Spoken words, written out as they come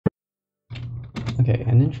Okay,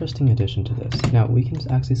 an interesting addition to this. Now, we can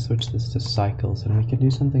actually switch this to cycles, and we can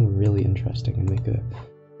do something really interesting and make a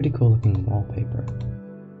pretty cool looking wallpaper.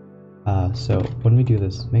 So when we do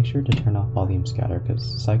this, make sure to turn off volume scatter,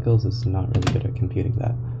 because cycles is not really good at computing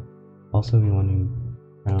that. Also, we want to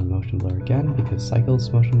turn on motion blur again, because cycles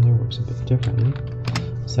motion blur works a bit differently.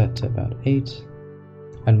 Set to about 8,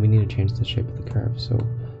 and we need to change the shape of the curve. So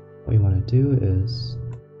what we want to do is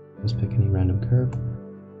just pick any random curve.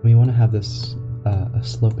 We want to have this a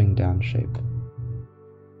sloping down shape.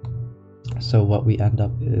 So what we end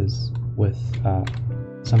up is with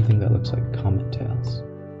something that looks like comet tails.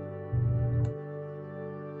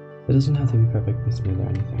 It doesn't have to be perfectly smooth or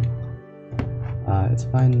anything. It's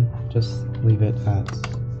fine, just leave it at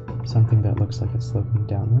something that looks like it's sloping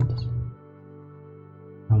downwards.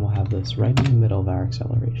 And we'll have this right in the middle of our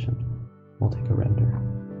acceleration. We'll take a render.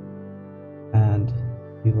 And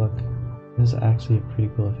if you look, this is actually a pretty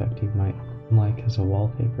cool effect you might like as a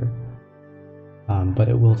wallpaper. But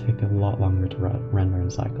it will take a lot longer to render in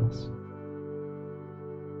cycles.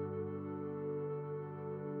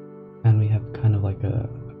 And we have kind of like a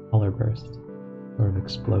color burst, sort of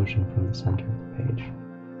explosion from the center of the page.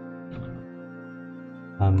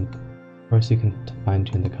 Of course you can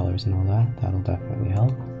fine-tune the colors and all that, that'll definitely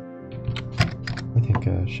help. I think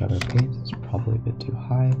a shutter pace is probably a bit too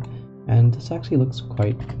high, and this actually looks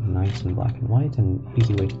quite nice in black and white, and an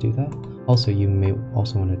easy way to do that. Also, you may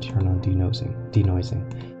also want to turn on denoising,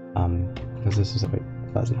 because this is a bit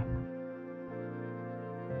fuzzy.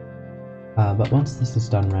 But once this is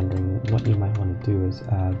done rendering, what you might want to do is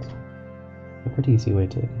add a pretty easy way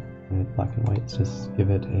to make black and white. Just give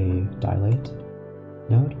it a dilate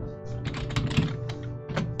node.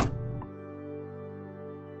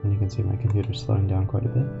 And you can see my computer slowing down quite a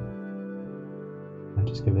bit. And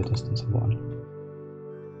just give it a distance of 1.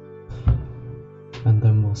 And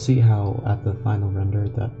then we'll see how at the final render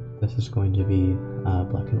that this is going to be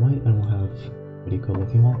black and white, and we'll have pretty cool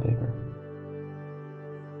looking wallpaper.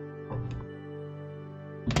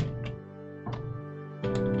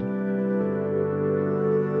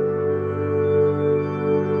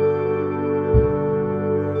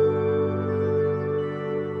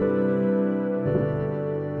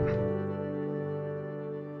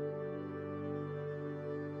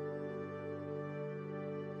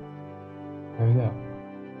 There we go.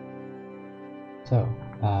 So,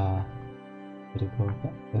 pretty cool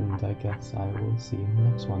effect, and I guess I will see you in the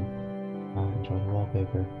next one. Enjoy the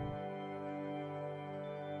wallpaper.